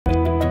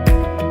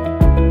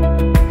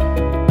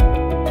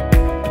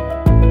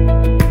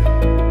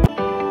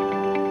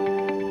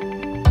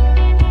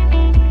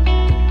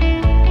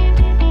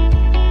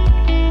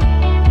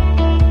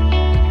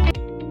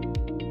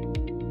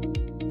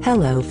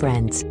Hello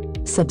friends,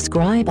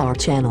 subscribe our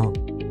channel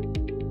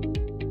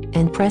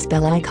and press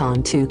bell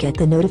icon to get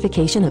the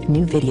notification of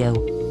new video.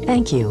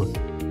 Thank you.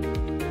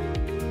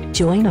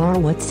 Join our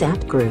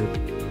WhatsApp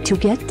group to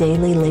get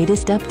daily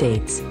latest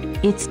updates.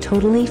 It's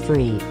totally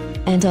free,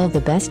 and all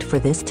the best for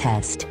this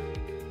test.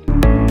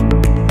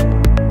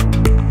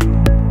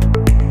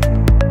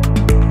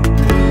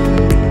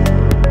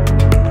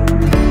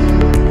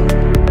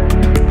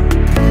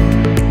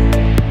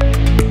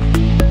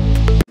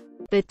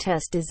 The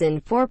test is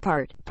in 4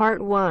 parts: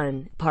 Part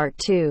 1, Part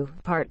 2,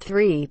 Part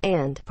 3,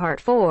 and Part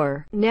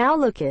 4. Now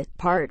look at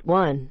Part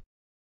 1.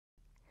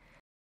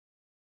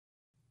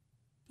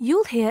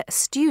 You'll hear a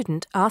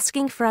student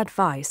asking for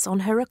advice on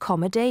her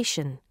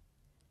accommodation.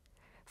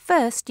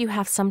 First, you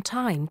have some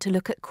time to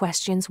look at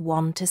questions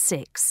 1 to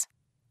 6.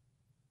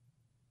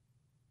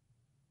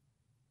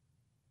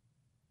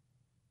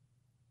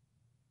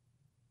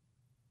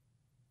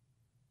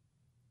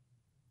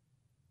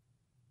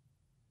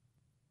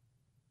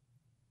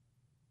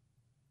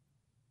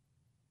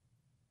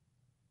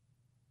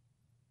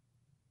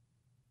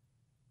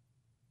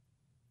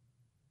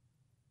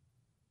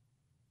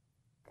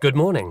 Good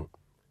morning.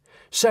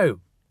 So,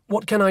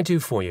 what can I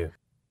do for you?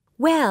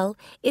 Well,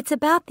 it's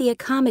about the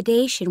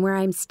accommodation where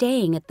I'm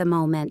staying at the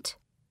moment.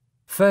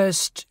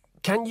 First,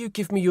 can you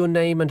give me your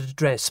name and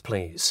address,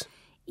 please?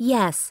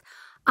 Yes,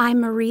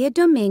 I'm Maria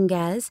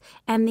Dominguez,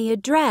 and the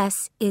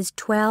address is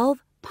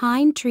 12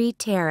 Pine Tree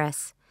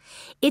Terrace.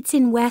 It's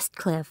in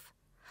Westcliff.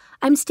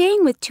 I'm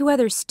staying with 2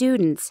 other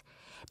students.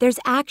 There's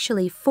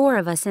actually 4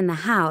 of us in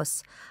the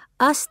house,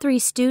 us 3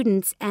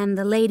 students and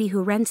the lady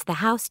who rents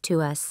the house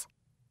to us.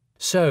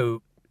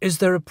 So, is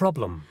there a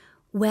problem?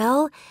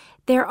 Well,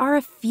 there are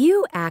a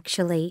few,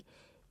 actually.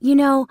 You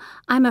know,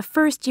 I'm a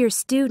first-year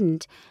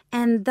student,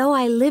 and though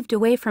I lived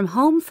away from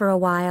home for a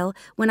while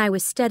when I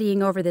was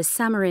studying over the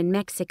summer in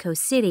Mexico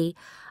City,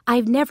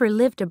 I've never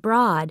lived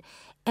abroad,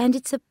 and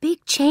it's a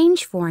big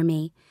change for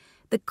me.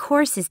 The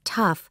course is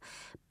tough,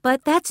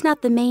 but that's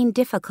not the main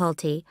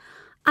difficulty.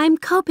 I'm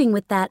coping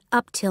with that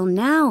up till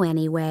now,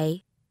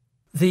 anyway.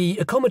 The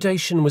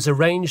accommodation was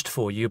arranged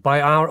for you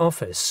by our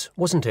office,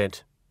 wasn't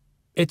it?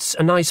 It's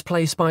a nice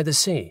place by the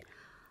sea.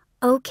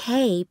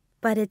 Okay,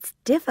 but it's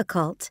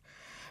difficult.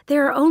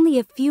 There are only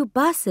a few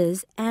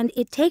buses, and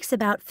it takes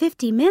about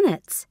 50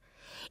 minutes.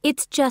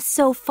 It's just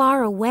so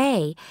far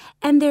away,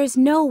 and there's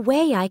no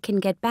way I can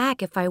get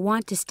back if I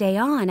want to stay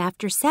on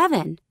after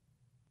 7.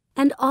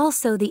 And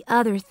also the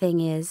other thing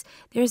is,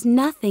 there's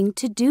nothing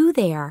to do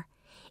there.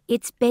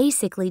 It's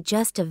basically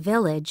just a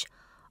village.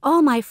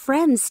 All my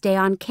friends stay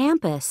on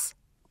campus.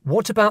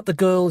 What about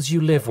the girls you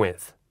live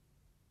with?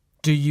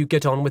 Do you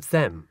get on with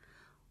them?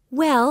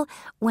 Well,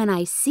 when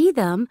I see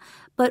them,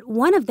 but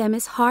one of them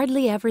is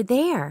hardly ever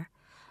there.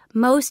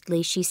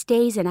 Mostly she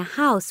stays in a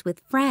house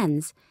with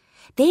friends.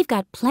 They've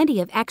got plenty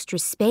of extra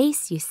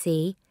space, you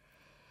see.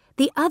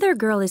 The other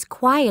girl is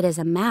quiet as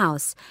a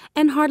mouse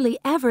and hardly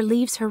ever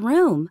leaves her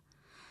room.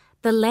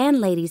 The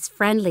landlady's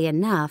friendly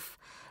enough,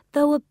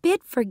 though a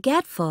bit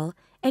forgetful,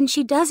 and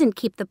she doesn't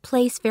keep the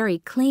place very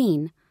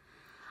clean.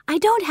 I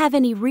don't have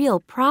any real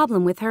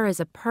problem with her as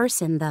a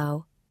person,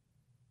 though.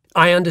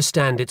 I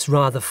understand it's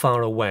rather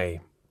far away,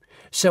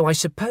 so I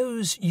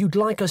suppose you'd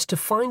like us to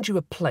find you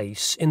a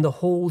place in the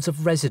halls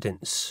of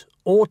residence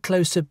or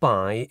closer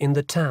by in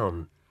the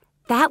town.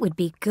 That would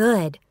be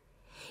good.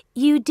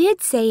 You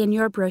did say in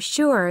your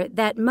brochure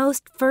that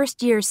most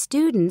first-year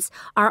students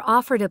are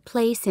offered a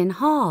place in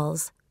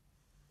halls.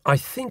 I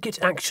think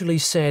it actually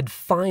said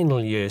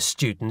final-year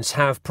students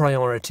have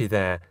priority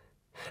there.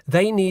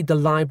 They need the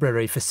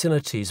library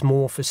facilities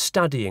more for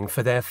studying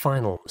for their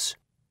finals.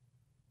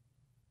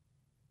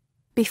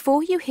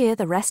 Before you hear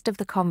the rest of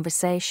the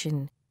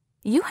conversation,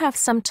 you have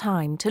some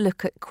time to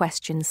look at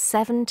questions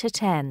 7 to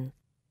 10.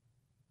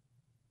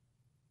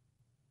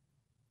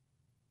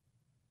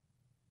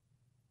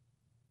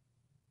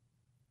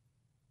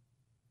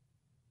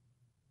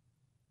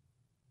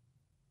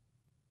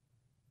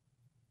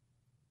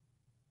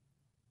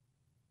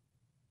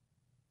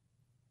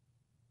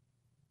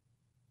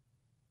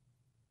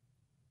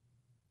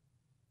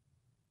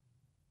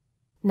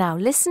 Now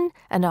listen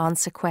and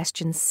answer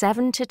questions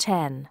 7 to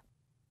 10.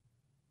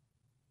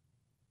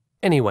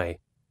 Anyway,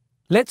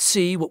 let's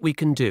see what we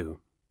can do.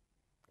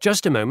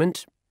 Just a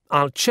moment,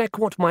 I'll check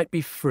what might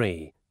be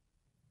free.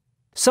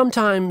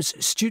 Sometimes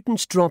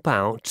students drop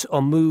out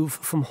or move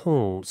from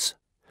halls,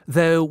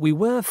 though we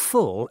were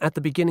full at the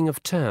beginning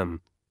of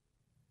term.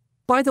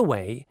 By the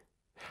way,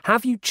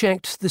 have you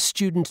checked the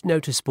student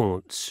notice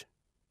boards?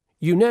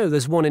 You know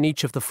there's one in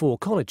each of the 4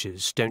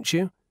 colleges, don't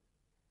you?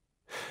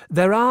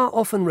 There are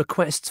often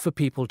requests for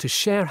people to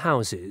share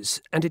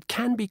houses, and it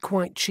can be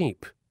quite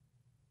cheap.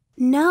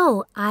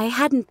 No, I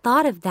hadn't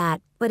thought of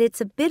that, but it's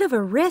a bit of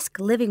a risk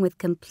living with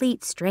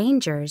complete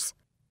strangers.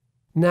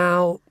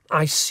 Now,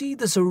 I see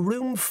there's a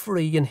room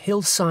free in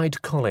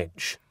Hillside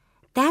College.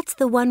 That's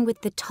the one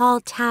with the tall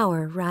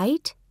tower,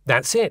 right?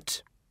 That's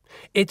it.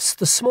 It's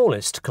the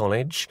smallest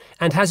college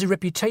and has a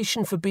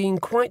reputation for being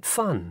quite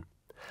fun.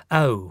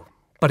 Oh,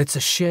 but it's a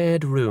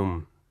shared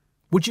room.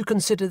 Would you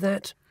consider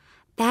that?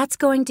 That's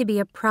going to be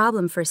a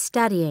problem for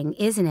studying,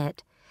 isn't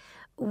it?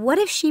 What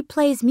if she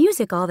plays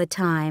music all the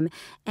time,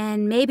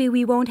 and maybe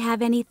we won't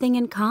have anything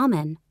in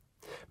common?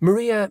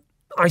 Maria,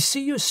 I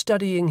see you're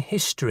studying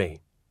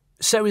history.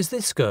 So is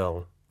this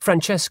girl,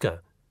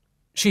 Francesca.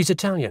 She's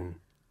Italian.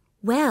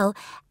 Well,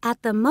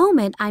 at the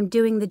moment I'm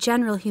doing the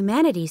General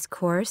Humanities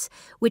course,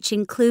 which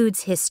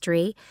includes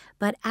history,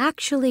 but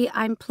actually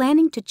I'm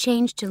planning to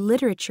change to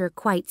literature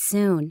quite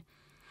soon.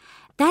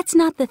 That's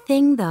not the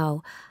thing,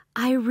 though.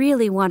 I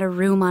really want a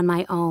room on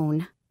my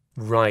own.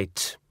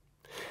 Right.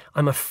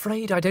 I'm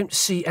afraid I don't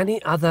see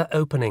any other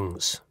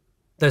openings.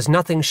 There's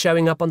nothing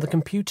showing up on the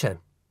computer,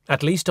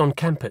 at least on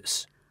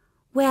campus.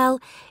 Well,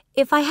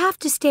 if I have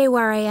to stay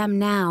where I am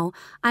now,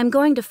 I'm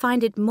going to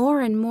find it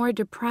more and more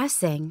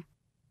depressing.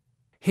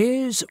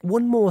 Here's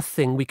one more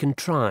thing we can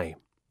try.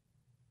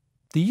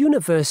 The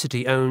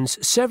university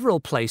owns several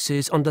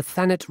places on the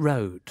Thanet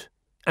Road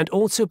and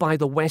also by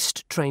the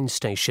West train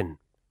station.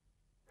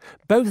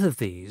 Both of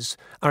these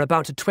are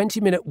about a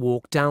 20-minute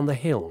walk down the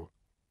hill.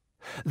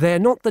 They're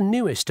not the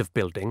newest of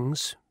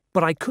buildings,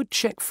 but I could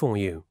check for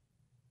you.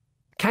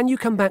 Can you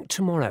come back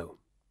tomorrow?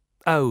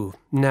 Oh,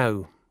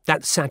 no,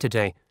 that's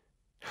Saturday.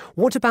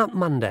 What about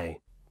Monday?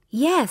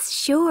 Yes,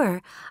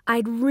 sure.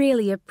 I'd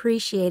really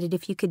appreciate it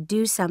if you could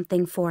do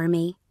something for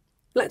me.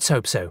 Let's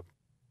hope so.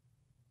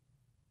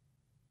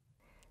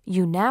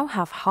 You now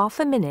have half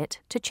a minute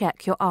to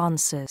check your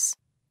answers.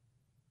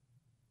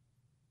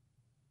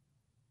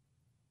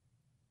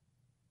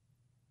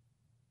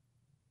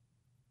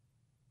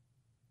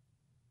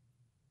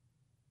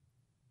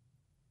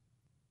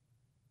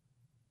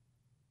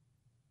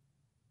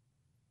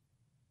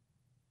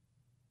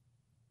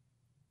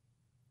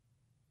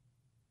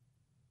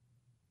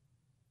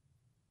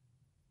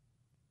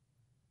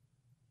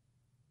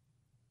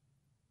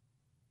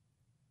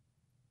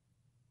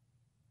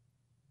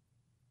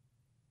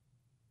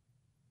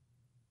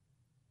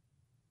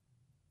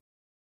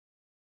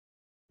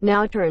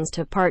 Now turns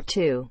to part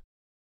 2.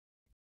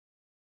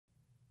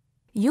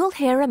 You'll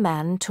hear a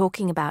man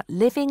talking about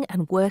living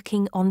and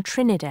working on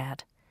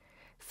Trinidad.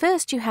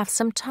 First, you have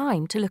some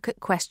time to look at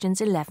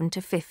questions 11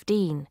 to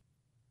 15.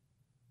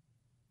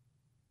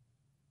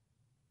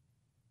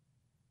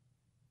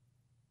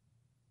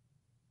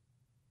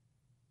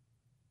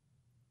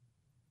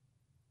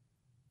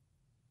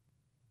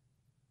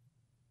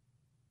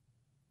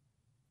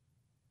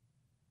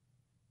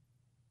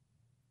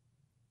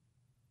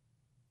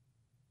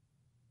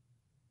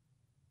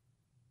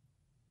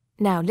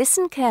 Now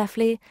listen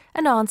carefully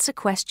and answer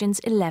questions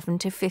 11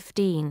 to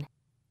 15.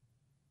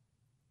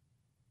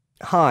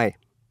 Hi,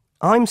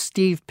 I'm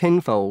Steve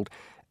Pinfold,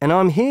 and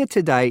I'm here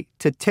today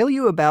to tell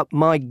you about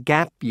my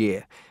gap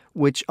year,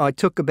 which I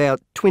took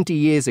about 20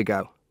 years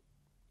ago.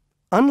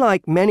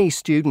 Unlike many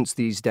students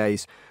these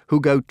days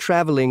who go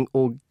travelling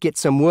or get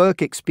some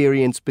work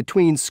experience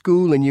between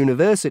school and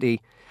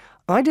university,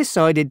 I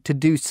decided to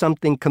do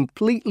something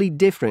completely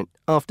different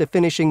after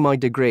finishing my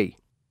degree.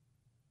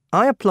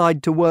 I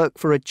applied to work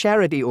for a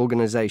charity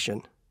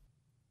organisation.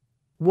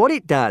 What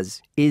it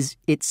does is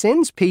it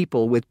sends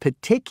people with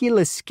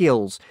particular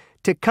skills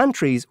to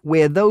countries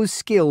where those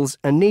skills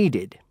are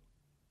needed.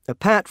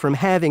 Apart from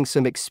having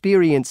some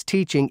experience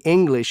teaching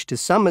English to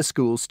summer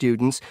school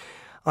students,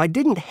 I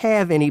didn't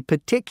have any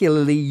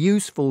particularly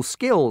useful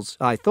skills,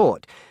 I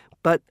thought,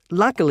 but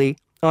luckily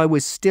I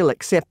was still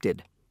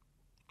accepted.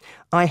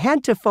 I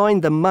had to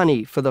find the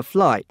money for the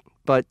flight,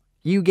 but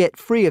you get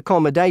free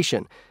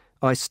accommodation.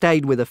 I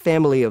stayed with a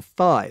family of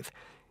 5.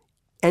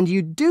 And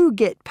you do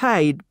get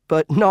paid,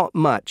 but not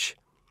much.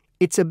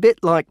 It's a bit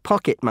like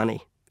pocket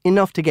money,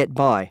 enough to get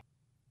by.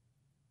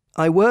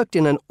 I worked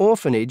in an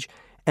orphanage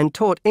and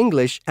taught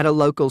English at a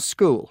local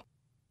school.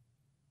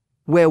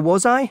 Where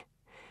was I?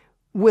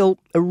 Well,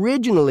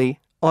 originally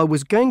I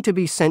was going to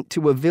be sent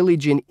to a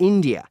village in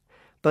India,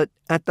 but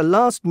at the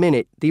last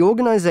minute the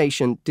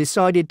organisation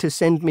decided to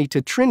send me to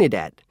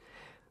Trinidad.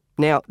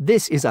 Now,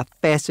 this is a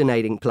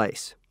fascinating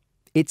place.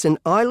 It's an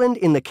island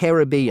in the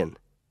Caribbean.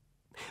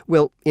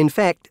 Well, in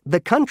fact,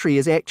 the country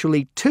is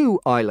actually 2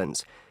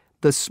 islands.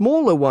 The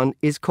smaller one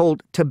is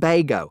called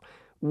Tobago,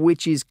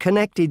 which is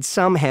connected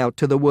somehow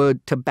to the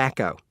word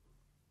tobacco.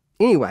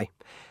 Anyway,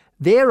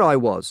 there I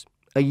was,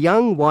 a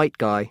young white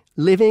guy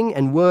living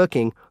and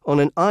working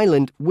on an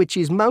island which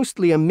is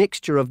mostly a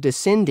mixture of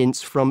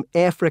descendants from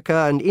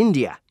Africa and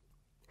India.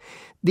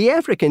 The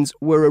Africans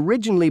were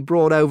originally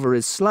brought over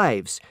as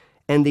slaves,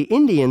 and the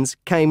Indians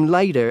came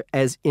later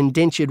as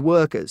indentured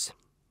workers.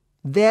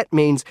 That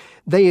means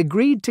they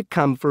agreed to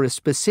come for a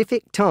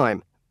specific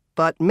time,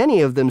 but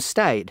many of them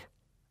stayed.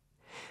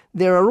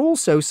 There are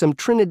also some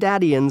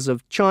Trinidadians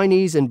of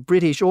Chinese and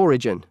British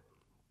origin,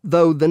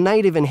 though the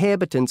native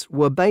inhabitants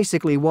were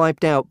basically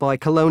wiped out by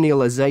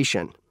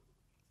colonialization.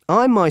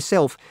 I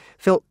myself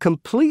felt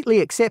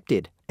completely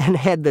accepted and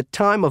had the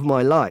time of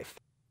my life.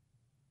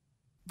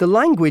 The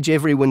language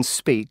everyone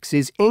speaks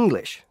is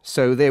English,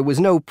 so there was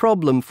no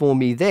problem for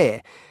me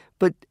there,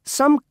 but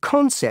some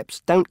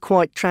concepts don't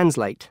quite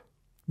translate.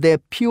 They're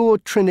pure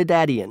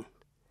Trinidadian.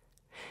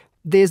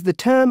 There's the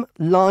term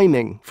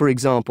liming, for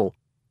example,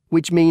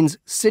 which means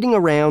sitting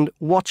around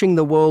watching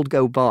the world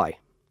go by.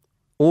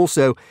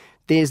 Also,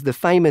 there's the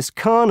famous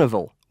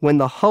carnival, when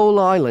the whole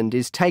island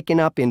is taken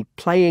up in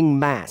playing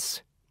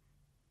mass.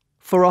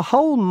 For a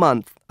whole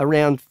month,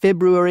 around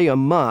February or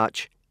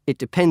March, it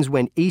depends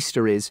when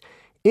Easter is,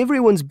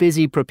 everyone's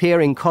busy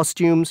preparing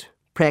costumes,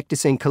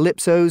 practicing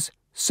calypsos,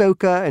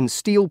 soca and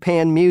steel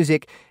pan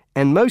music,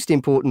 and most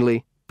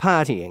importantly,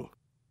 partying.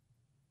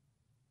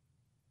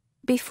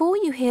 Before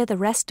you hear the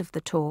rest of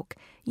the talk,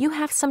 you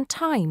have some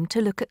time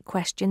to look at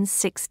questions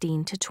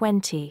 16 to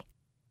 20.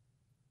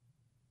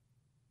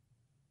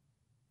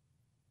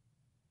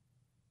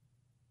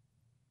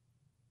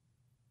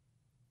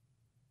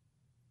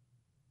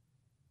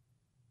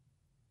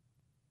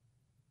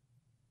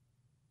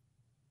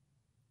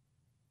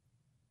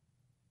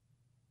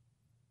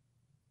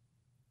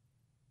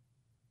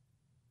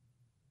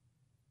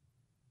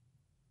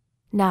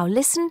 Now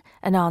listen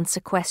and answer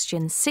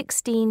questions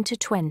 16 to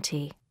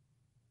 20.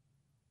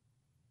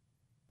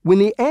 When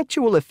the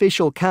actual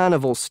official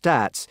carnival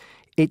starts,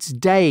 it's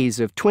days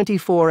of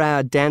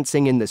 24-hour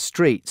dancing in the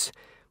streets.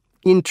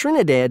 In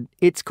Trinidad,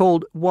 it's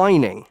called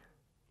whining.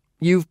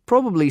 You've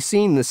probably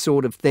seen this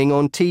sort of thing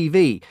on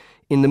TV,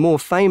 in the more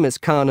famous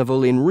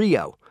carnival in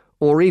Rio,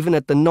 or even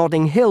at the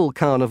Notting Hill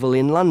Carnival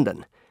in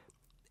London.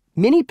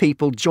 Many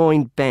people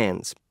join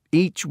bands,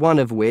 each one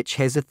of which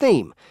has a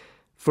theme.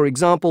 For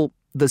example,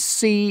 the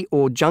Sea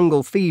or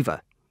Jungle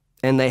Fever,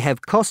 and they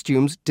have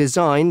costumes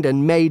designed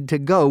and made to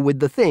go with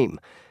the theme.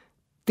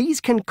 These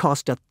can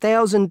cost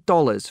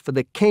 $1,000 for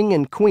the king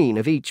and queen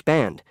of each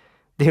band.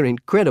 They're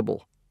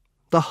incredible.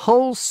 The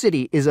whole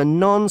city is a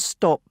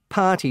non-stop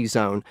party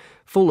zone,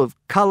 full of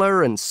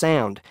colour and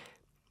sound.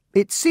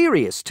 It's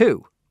serious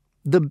too.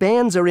 The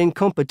bands are in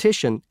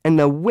competition and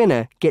the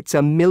winner gets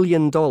 $1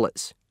 million.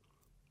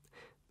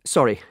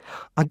 Sorry,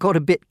 I got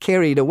a bit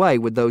carried away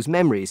with those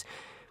memories.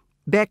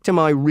 Back to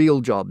my real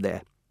job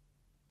there.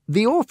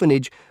 The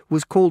orphanage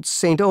was called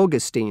St.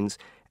 Augustine's,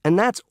 and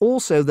that's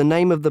also the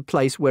name of the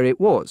place where it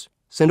was,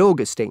 St.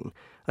 Augustine,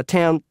 a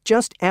town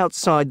just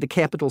outside the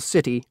capital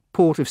city,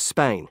 Port of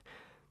Spain.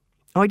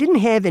 I didn't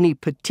have any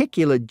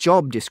particular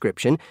job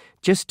description,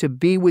 just to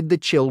be with the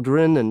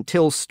children and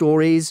tell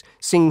stories,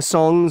 sing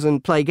songs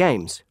and play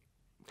games.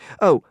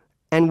 Oh,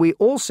 and we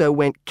also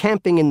went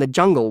camping in the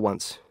jungle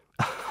once.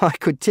 I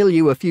could tell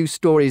you a few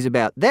stories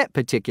about that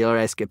particular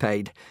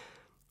escapade.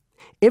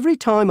 Every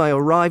time I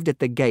arrived at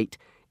the gate,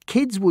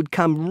 kids would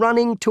come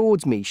running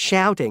towards me,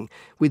 shouting,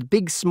 with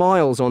big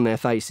smiles on their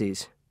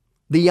faces.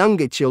 The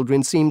younger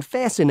children seemed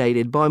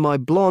fascinated by my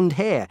blonde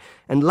hair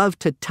and loved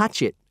to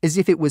touch it as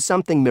if it was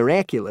something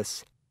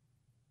miraculous.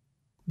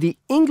 The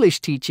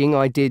English teaching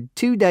I did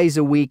 2 days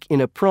a week in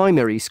a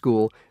primary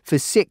school for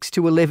 6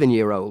 to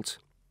 11-year-olds.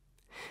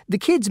 The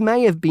kids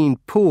may have been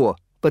poor,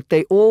 but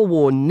they all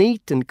wore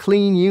neat and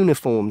clean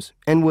uniforms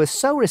and were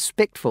so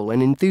respectful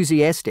and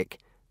enthusiastic.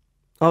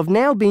 I've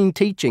now been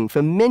teaching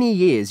for many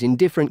years in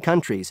different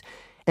countries,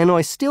 and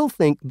I still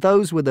think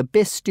those were the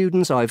best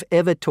students I've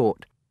ever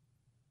taught.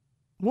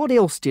 What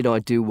else did I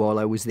do while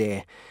I was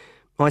there?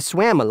 I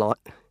swam a lot.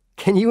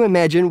 Can you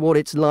imagine what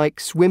it's like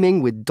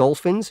swimming with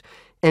dolphins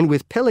and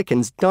with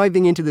pelicans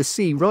diving into the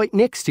sea right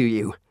next to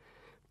you?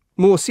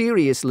 More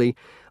seriously,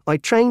 I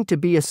trained to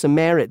be a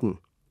Samaritan.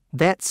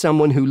 That's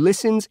someone who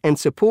listens and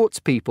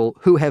supports people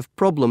who have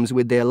problems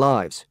with their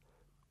lives.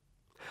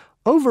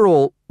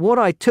 Overall, what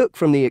I took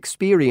from the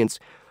experience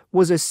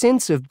was a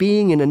sense of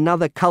being in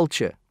another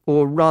culture,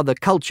 or rather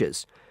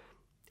cultures.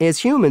 As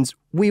humans,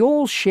 we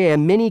all share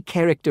many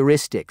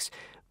characteristics,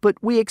 but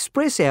we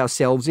express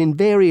ourselves in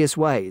various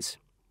ways.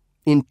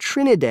 In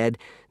Trinidad,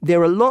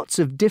 there are lots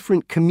of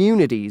different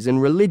communities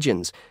and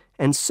religions,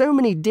 and so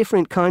many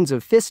different kinds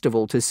of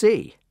festival to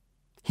see.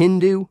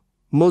 Hindu,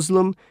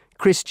 Muslim,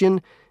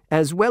 Christian,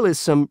 as well as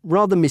some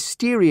rather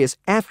mysterious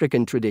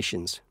African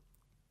traditions.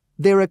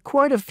 There are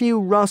quite a few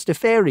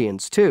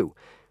Rastafarians too.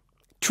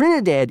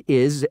 Trinidad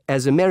is,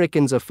 as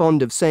Americans are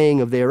fond of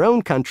saying of their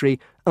own country,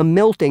 a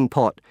melting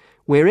pot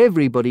where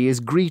everybody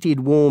is greeted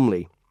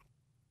warmly.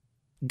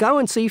 Go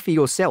and see for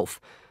yourself.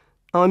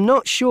 I'm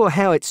not sure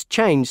how it's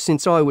changed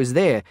since I was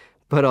there,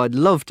 but I'd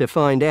love to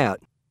find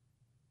out.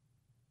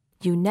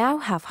 You now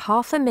have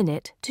half a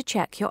minute to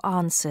check your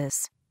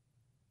answers.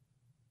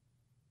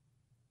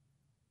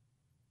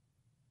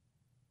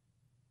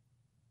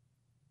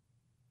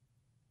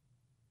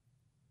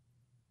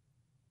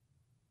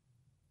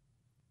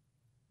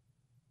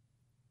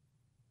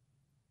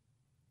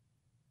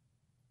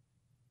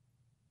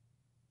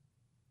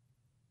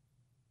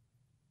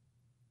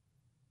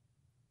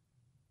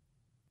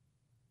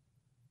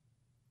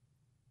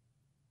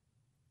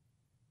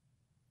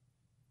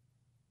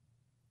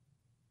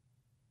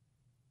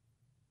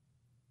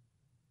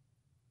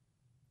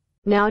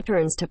 Now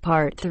turns to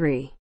part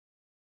 3.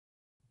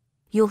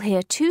 You'll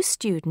hear 2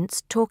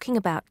 students talking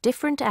about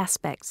different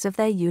aspects of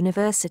their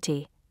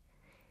university.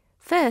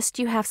 First,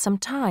 you have some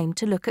time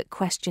to look at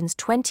questions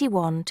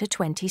 21 to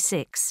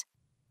 26.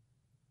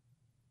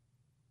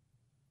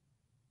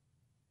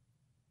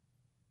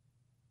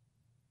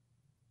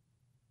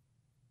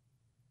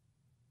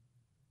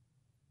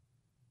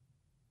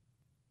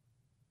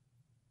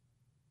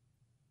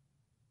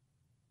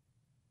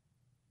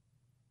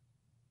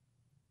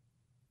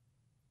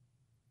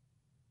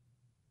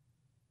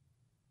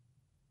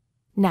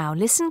 Now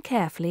listen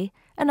carefully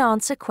and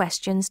answer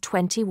questions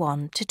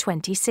 21 to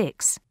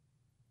 26.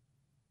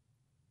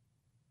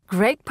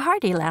 Great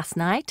party last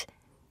night.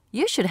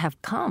 You should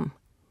have come.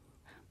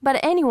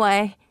 But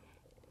anyway,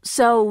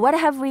 so what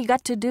have we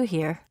got to do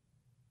here?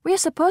 We're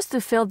supposed to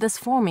fill this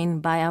form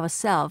in by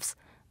ourselves,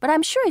 but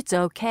I'm sure it's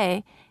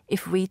okay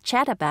if we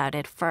chat about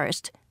it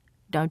first,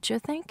 don't you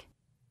think?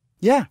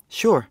 Yeah,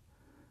 sure.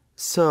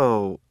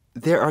 So,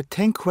 there are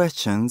 10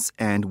 questions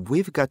and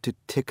we've got to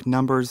tick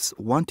numbers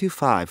 1 to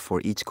 5 for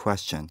each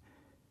question.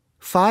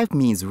 5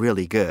 means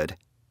really good.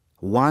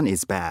 1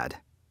 is bad.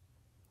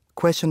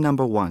 Question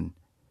number 1.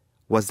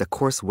 Was the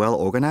course well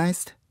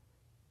organized?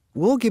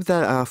 We'll give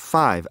that a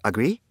 5,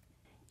 agree?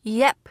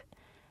 Yep.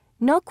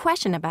 No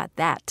question about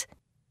that.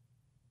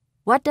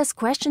 What does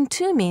question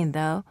 2 mean,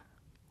 though?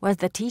 Was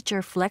the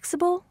teacher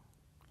flexible?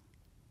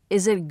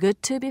 Is it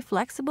good to be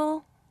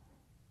flexible?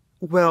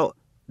 Well,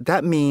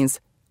 that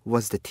means,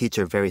 was the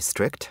teacher very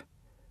strict?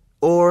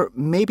 Or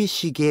maybe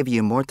she gave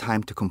you more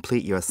time to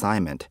complete your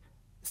assignment.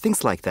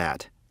 Things like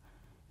that.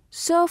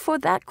 So for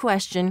that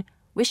question,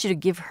 we should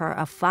give her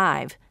a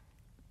 5.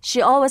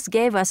 She always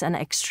gave us an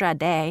extra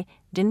day,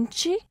 didn't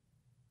she?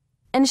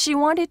 And she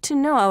wanted to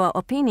know our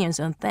opinions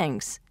on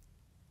things.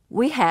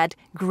 We had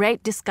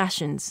great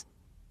discussions.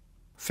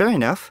 Fair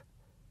enough.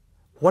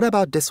 What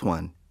about this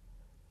one?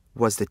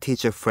 Was the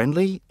teacher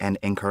friendly and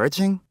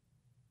encouraging?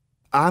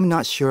 I'm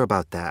not sure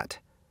about that.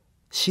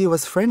 She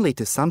was friendly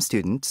to some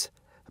students,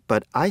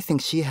 but I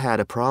think she had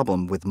a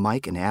problem with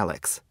Mike and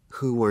Alex,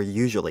 who were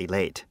usually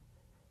late.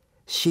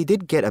 She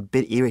did get a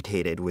bit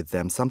irritated with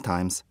them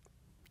sometimes.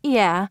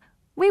 Yeah,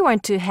 we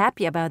weren't too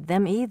happy about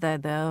them either,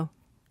 though.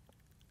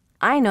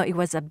 I know it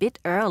was a bit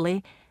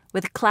early,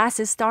 with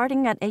classes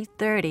starting at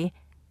 8:30,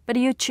 but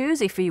you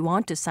choose if you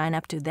want to sign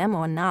up to them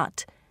or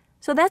not.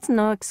 So that's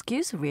no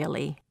excuse,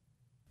 really.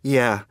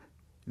 Yeah,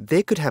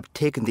 they could have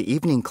taken the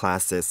evening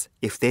classes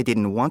if they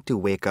didn't want to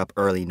wake up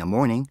early in the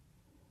morning.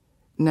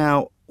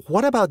 Now,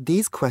 what about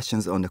these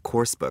questions on the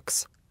course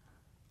books?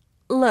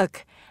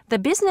 Look, the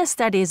business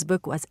studies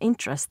book was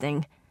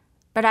interesting,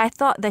 but I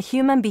thought the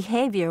human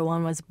behavior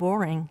one was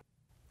boring.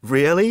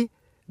 Really?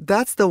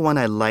 That's the one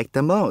I like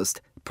the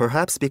most,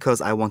 perhaps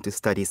because I want to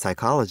study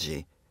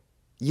psychology.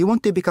 You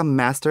want to become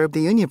master of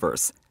the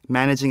universe,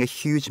 managing a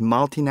huge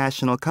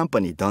multinational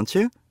company, don't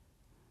you?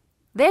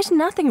 There's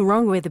nothing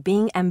wrong with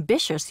being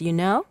ambitious, you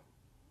know?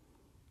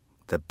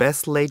 The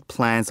best laid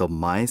plans of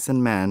mice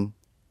and men.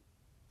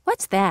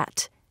 What's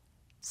that?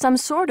 Some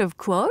sort of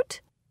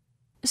quote?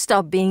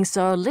 Stop being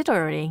so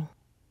literary.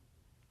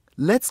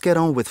 Let's get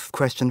on with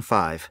question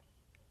 5.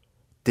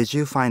 Did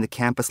you find the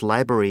campus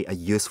library a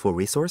useful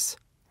resource?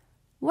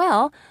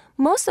 Well,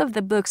 most of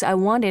the books I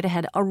wanted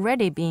had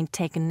already been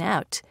taken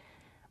out,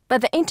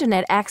 but the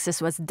internet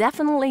access was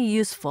definitely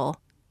useful.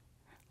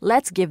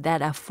 Let's give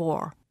that a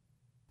 4.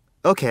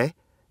 Okay,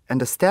 and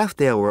the staff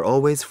there were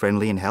always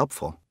friendly and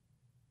helpful.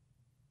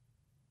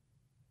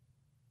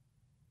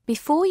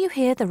 Before you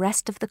hear the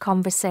rest of the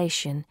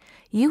conversation,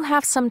 you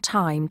have some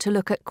time to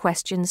look at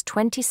questions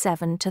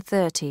 27 to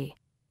 30.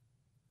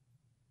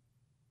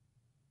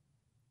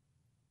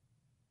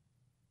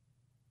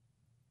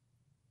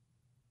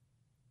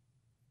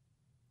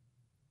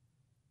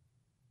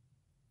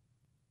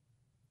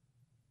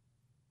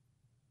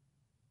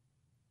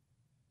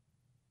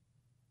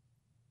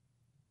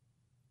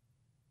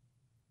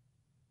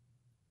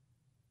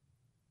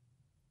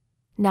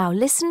 Now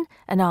listen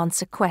and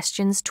answer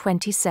questions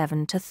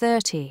 27 to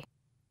 30.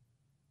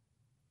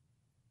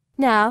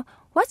 Now,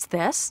 what's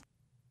this?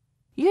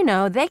 You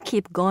know, they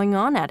keep going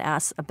on at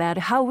us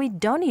about how we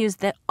don't use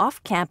the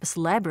off-campus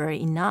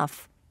library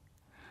enough.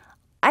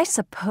 I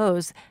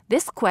suppose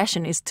this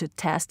question is to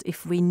test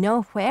if we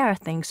know where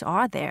things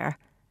are there.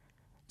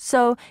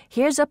 So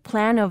here's a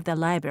plan of the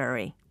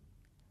library.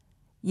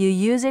 You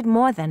use it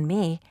more than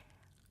me.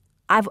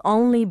 I've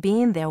only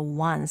been there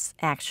once,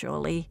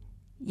 actually.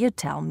 You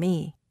tell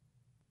me.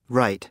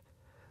 Right.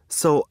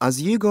 So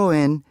as you go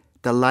in,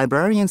 the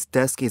librarian's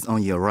desk is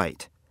on your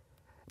right.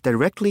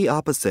 Directly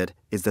opposite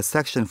is the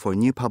section for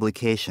new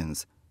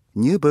publications,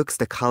 new books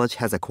the college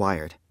has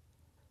acquired.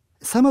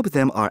 Some of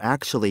them are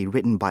actually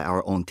written by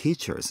our own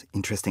teachers,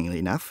 interestingly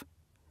enough.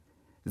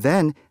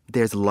 Then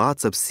there's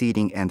lots of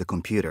seating and the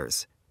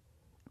computers.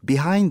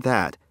 Behind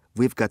that,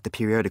 we've got the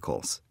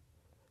periodicals,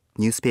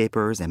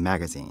 newspapers and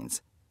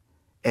magazines.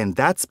 And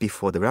that's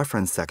before the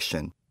reference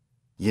section,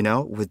 you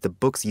know, with the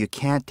books you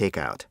can't take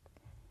out.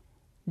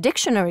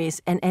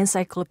 Dictionaries and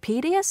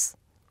encyclopedias?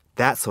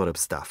 That sort of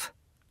stuff.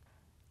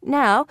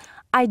 Now,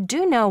 I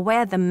do know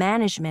where the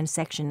management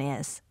section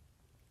is.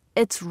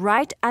 It's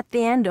right at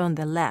the end on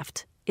the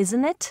left,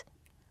 isn't it?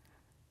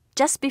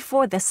 Just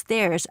before the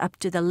stairs up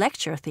to the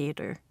lecture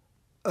theater.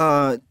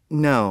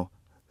 No.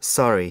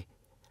 Sorry.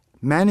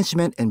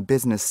 Management and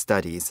business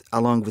studies,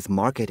 along with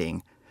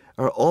marketing,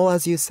 are all,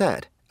 as you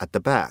said, at the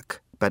back,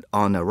 but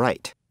on the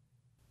right.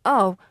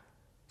 Oh,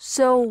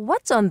 so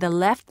what's on the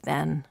left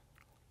then?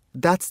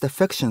 That's the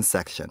fiction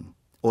section,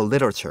 or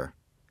literature.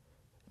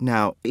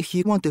 Now, if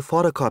you want to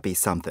photocopy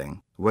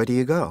something, where do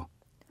you go?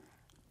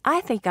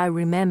 I think I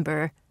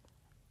remember.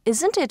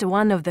 Isn't it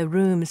one of the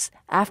rooms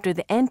after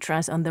the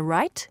entrance on the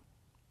right?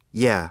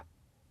 Yeah,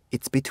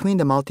 it's between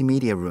the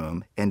multimedia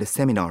room and the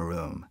seminar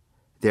room.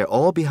 They're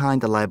all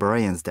behind the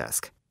librarian's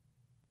desk.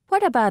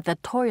 What about the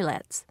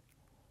toilets?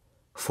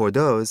 For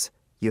those,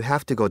 you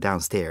have to go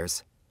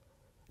downstairs.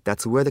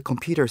 That's where the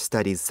computer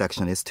studies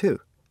section is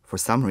too, for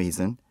some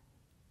reason.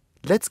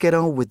 Let's get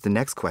on with the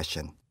next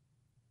question.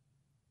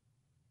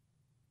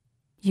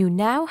 You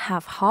now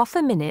have half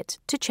a minute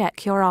to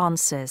check your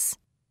answers.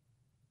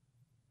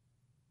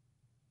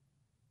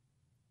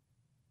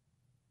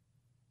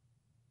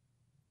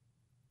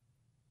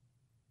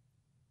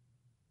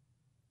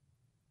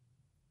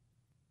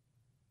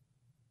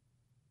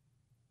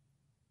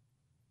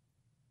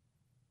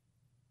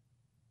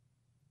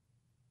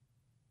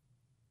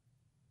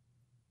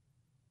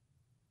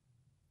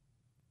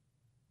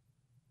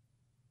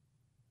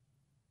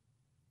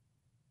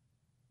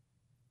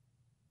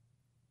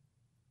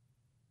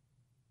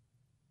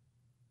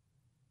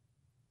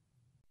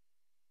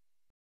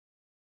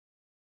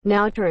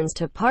 Now turns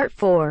to Part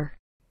 4.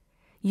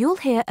 You'll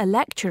hear a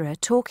lecturer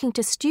talking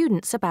to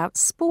students about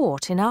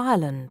sport in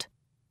Ireland.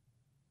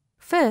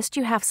 First,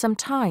 you have some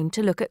time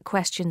to look at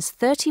questions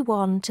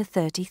 31 to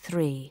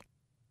 33.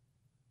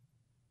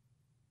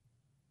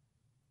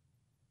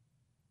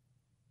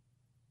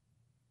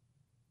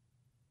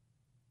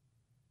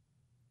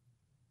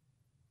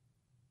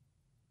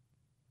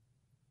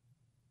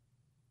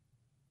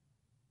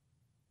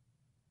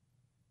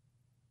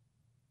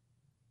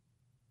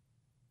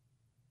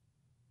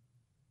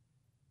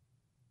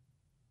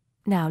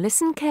 Now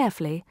listen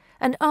carefully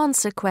and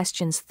answer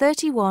questions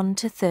 31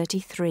 to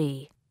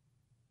 33.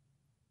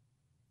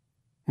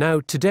 Now,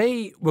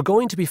 today we're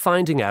going to be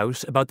finding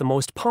out about the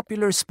most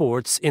popular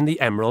sports in the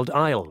Emerald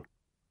Isle.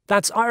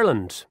 That's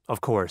Ireland,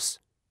 of course.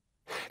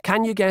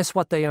 Can you guess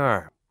what they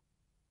are?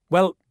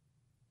 Well,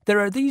 there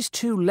are these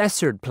two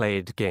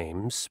lesser-played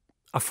games,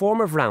 a form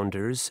of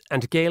rounders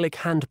and Gaelic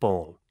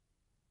handball.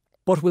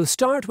 But we'll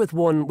start with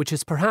one which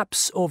is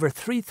perhaps over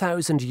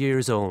 3,000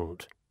 years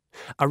old,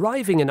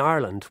 arriving in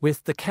Ireland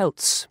with the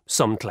Celts,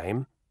 some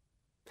claim.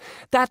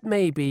 That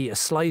may be a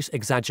slight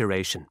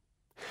exaggeration,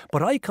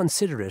 but I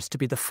consider it to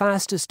be the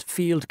fastest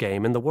field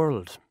game in the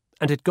world,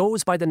 and it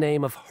goes by the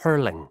name of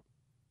hurling.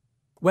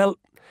 Well,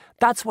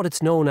 that's what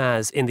it's known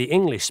as in the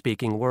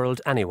English-speaking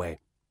world anyway.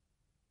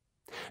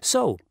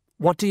 So,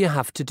 what do you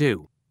have to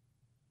do?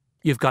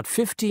 You've got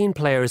 15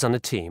 players on a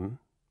team,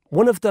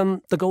 one of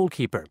them the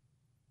goalkeeper.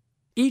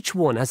 Each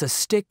one has a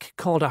stick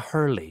called a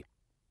hurley.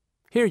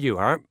 Here you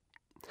are.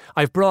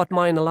 I've brought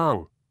mine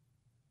along.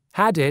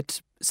 Had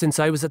it since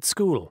I was at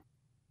school.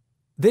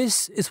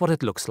 This is what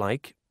it looks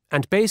like,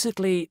 and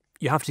basically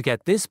you have to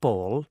get this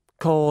ball,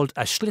 called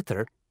a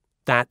sliotar,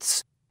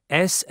 that's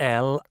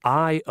S-L-I-O-T-A-R,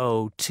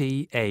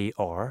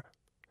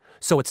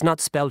 so it's not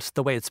spelt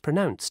the way it's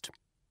pronounced.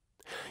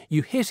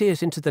 You hit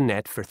it into the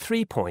net for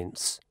 3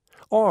 points,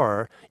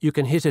 or you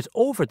can hit it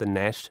over the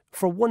net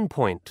for 1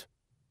 point.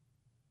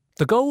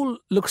 The goal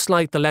looks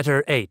like the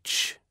letter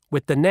H,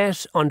 with the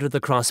net under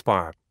the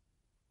crossbar.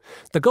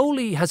 The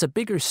goalie has a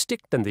bigger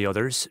stick than the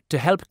others to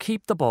help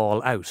keep the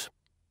ball out.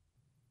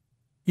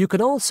 You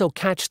can also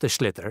catch the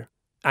sliotar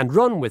and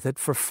run with it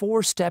for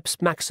 4 steps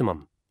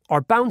maximum,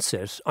 or bounce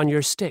it on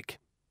your stick.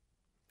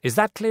 Is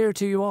that clear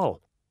to you all?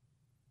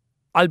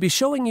 I'll be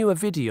showing you a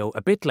video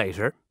a bit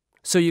later,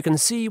 so you can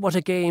see what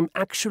a game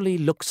actually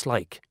looks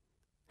like.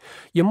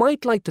 You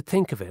might like to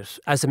think of it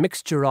as a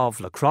mixture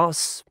of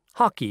lacrosse,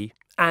 hockey,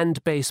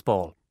 and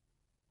baseball.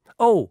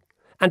 Oh,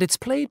 and it's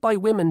played by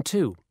women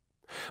too,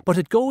 but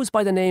it goes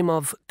by the name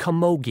of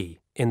camogie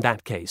in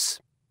that case.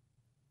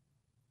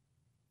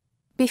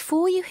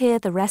 Before you hear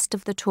the rest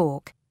of the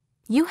talk,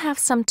 you have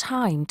some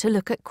time to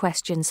look at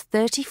questions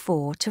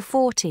 34 to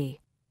 40.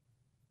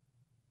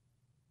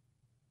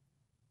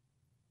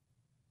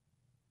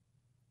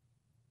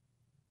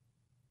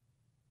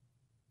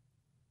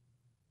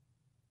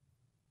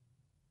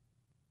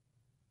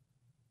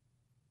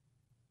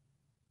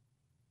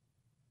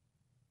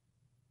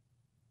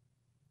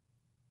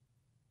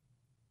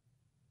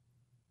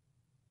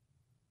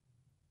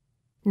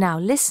 Now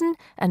listen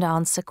and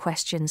answer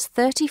questions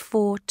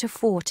 34 to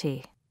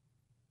 40.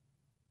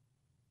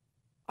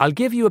 I'll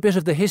give you a bit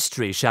of the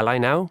history, shall I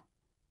now?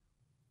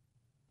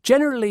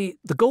 Generally,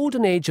 the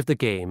golden age of the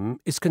game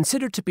is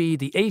considered to be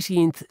the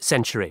 18th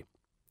century.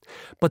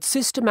 But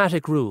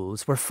systematic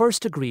rules were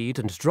first agreed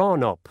and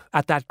drawn up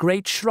at that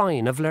great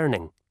shrine of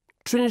learning,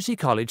 Trinity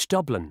College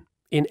Dublin,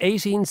 in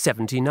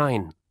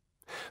 1879,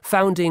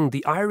 founding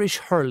the Irish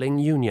Hurling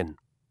Union,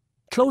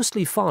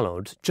 closely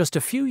followed just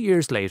a few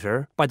years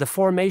later by the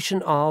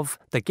formation of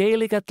the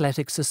Gaelic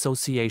Athletics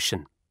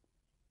Association.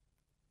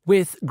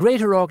 With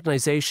greater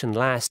organisation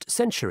last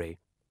century,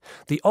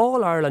 the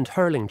All-Ireland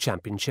Hurling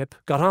Championship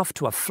got off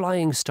to a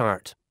flying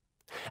start,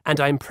 and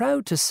I'm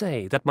proud to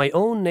say that my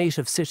own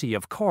native city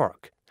of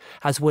Cork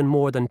has won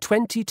more than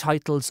 20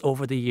 titles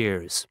over the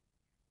years.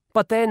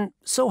 But then,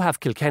 so have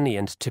Kilkenny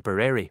and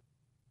Tipperary.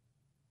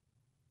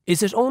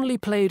 Is it only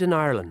played in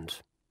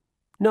Ireland?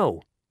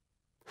 No.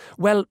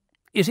 Well,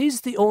 it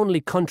is the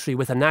only country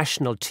with a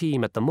national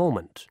team at the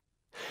moment.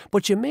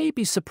 But you may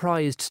be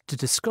surprised to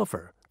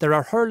discover there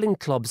are hurling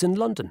clubs in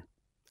London,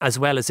 as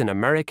well as in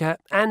America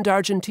and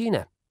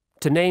Argentina,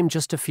 to name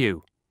just a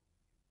few.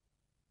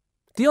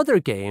 The other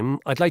game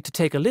I'd like to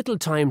take a little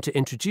time to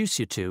introduce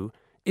you to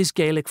is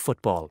Gaelic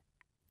football,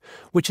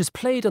 which is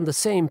played on the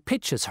same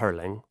pitch as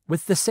hurling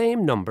with the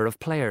same number of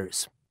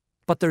players.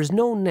 But there's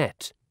no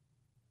net.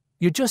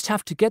 You just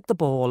have to get the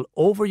ball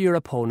over your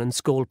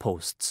opponent's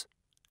goalposts.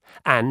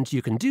 And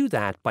you can do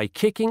that by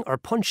kicking or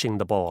punching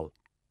the ball.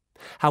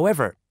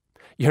 However,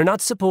 you're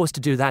not supposed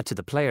to do that to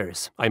the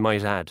players, I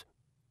might add.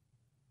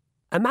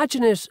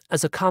 Imagine it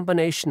as a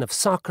combination of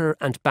soccer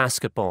and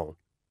basketball.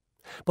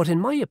 But in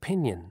my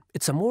opinion,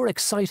 it's a more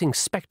exciting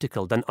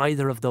spectacle than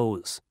either of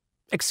those.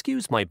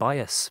 Excuse my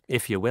bias,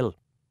 if you will.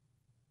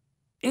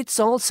 It's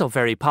also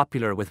very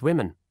popular with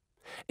women.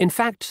 In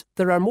fact,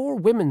 there are more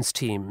women's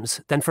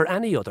teams than for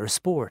any other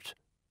sport.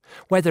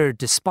 Whether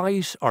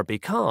despite or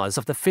because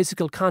of the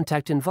physical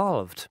contact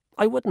involved,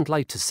 I wouldn't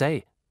like to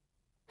say.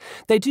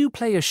 They do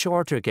play a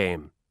shorter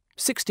game,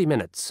 60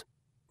 minutes,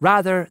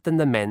 rather than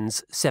the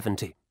men's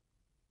 70.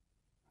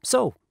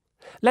 So,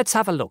 let's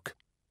have a look.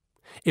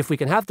 If we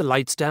can have the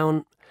lights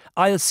down,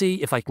 I'll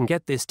see if I can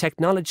get this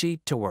technology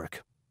to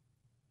work.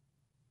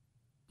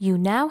 You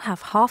now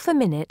have half a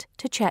minute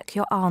to check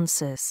your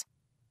answers.